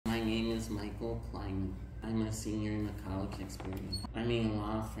Michael Klein. I'm a senior in the college experience. I made a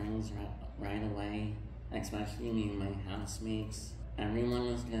lot of friends right away, especially me and my housemates.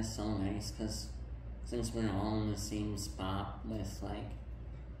 Everyone was just so nice because since we're all in the same spot with like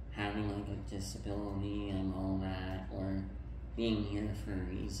having like a disability and all that, or being here for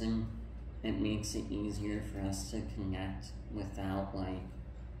a reason, it makes it easier for us to connect without like,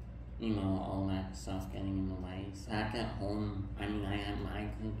 you know, all that stuff getting in the way. Back at home, I mean, I had my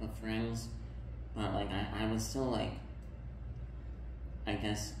group of friends, but like I was still like, I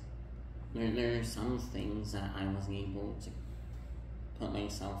guess there are some things that I wasn't able to put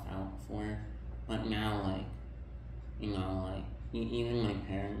myself out for, but now like, you know, like even my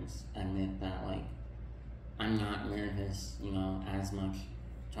parents admit that like I'm not nervous, you know, as much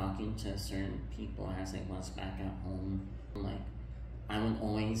talking to certain people as I was back at home. Like I would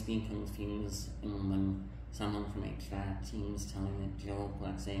always be confused when someone from my track team was telling a joke,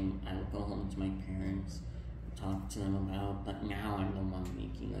 like saying I would go home to my parents, talk to them about, but now I'm the one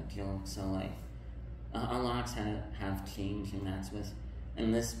making a joke. So like a lot have changed,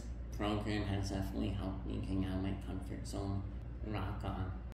 and this program has definitely helped me get out of my comfort zone. Rock on.